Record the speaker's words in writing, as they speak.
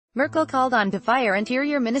Merkel called on to fire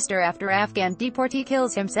Interior Minister after Afghan deportee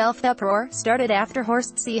kills himself. The uproar started after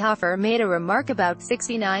Horst Seehofer made a remark about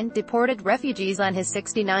 69 deported refugees on his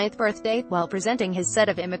 69th birthday, while presenting his set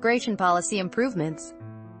of immigration policy improvements.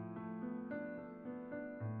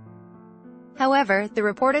 However, the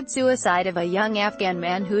reported suicide of a young Afghan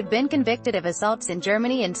man who'd been convicted of assaults in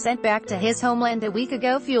Germany and sent back to his homeland a week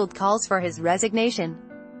ago fueled calls for his resignation.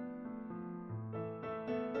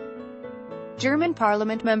 German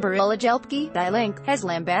parliament member Ulla Jelpke, Die Linke, has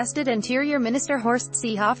lambasted Interior Minister Horst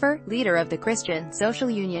Seehofer, leader of the Christian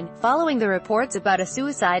Social Union, following the reports about a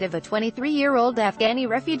suicide of a 23-year-old Afghani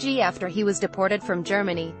refugee after he was deported from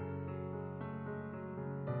Germany.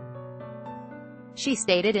 She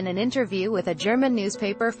stated in an interview with a German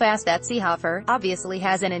newspaper FAS that Seehofer obviously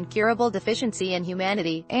has an incurable deficiency in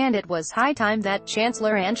humanity, and it was high time that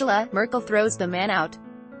Chancellor Angela Merkel throws the man out.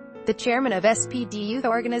 The chairman of SPD youth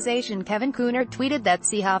organization Kevin Kühnert tweeted that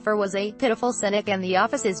Seehofer was a pitiful cynic and the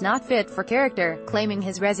office is not fit for character, claiming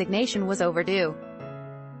his resignation was overdue.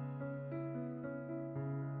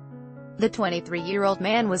 The 23-year-old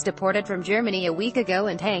man was deported from Germany a week ago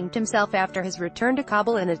and hanged himself after his return to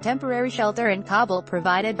Kabul in a temporary shelter in Kabul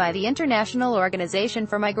provided by the International Organization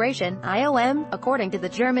for Migration, IOM, according to the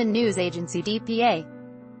German news agency dpa.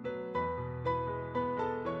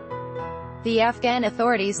 The Afghan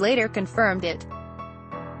authorities later confirmed it.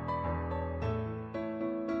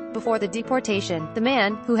 Before the deportation, the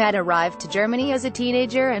man, who had arrived to Germany as a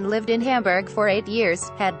teenager and lived in Hamburg for 8 years,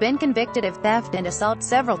 had been convicted of theft and assault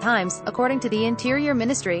several times, according to the Interior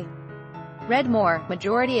Ministry. Read more.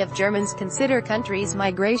 Majority of Germans consider country's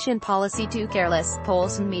migration policy too careless.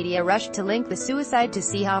 Polls and media rushed to link the suicide to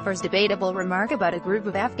Seehofer's debatable remark about a group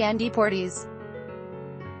of Afghan deportees.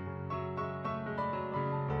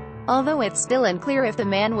 Although it's still unclear if the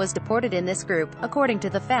man was deported in this group, according to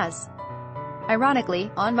the FAS.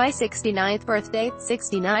 Ironically, on my 69th birthday,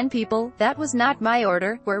 69 people, that was not my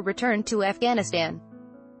order, were returned to Afghanistan.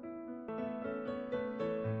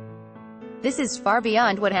 This is far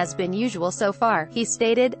beyond what has been usual so far, he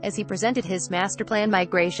stated, as he presented his masterplan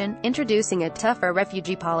migration, introducing a tougher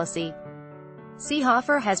refugee policy.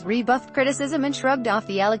 Seehofer has rebuffed criticism and shrugged off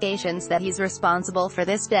the allegations that he's responsible for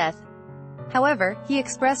this death. However, he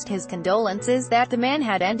expressed his condolences that the man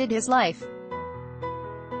had ended his life.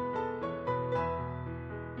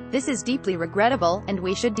 This is deeply regrettable, and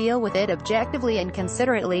we should deal with it objectively and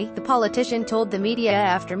considerately, the politician told the media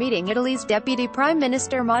after meeting Italy's Deputy Prime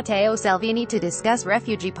Minister Matteo Salvini to discuss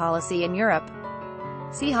refugee policy in Europe.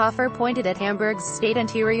 Seehofer pointed at Hamburg's state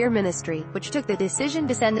interior ministry, which took the decision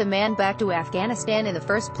to send the man back to Afghanistan in the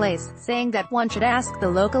first place, saying that one should ask the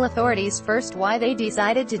local authorities first why they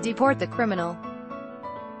decided to deport the criminal.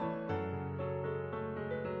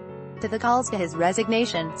 To the calls to his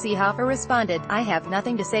resignation, Seehofer responded, "I have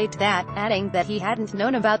nothing to say to that," adding that he hadn't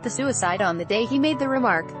known about the suicide on the day he made the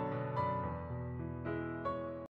remark.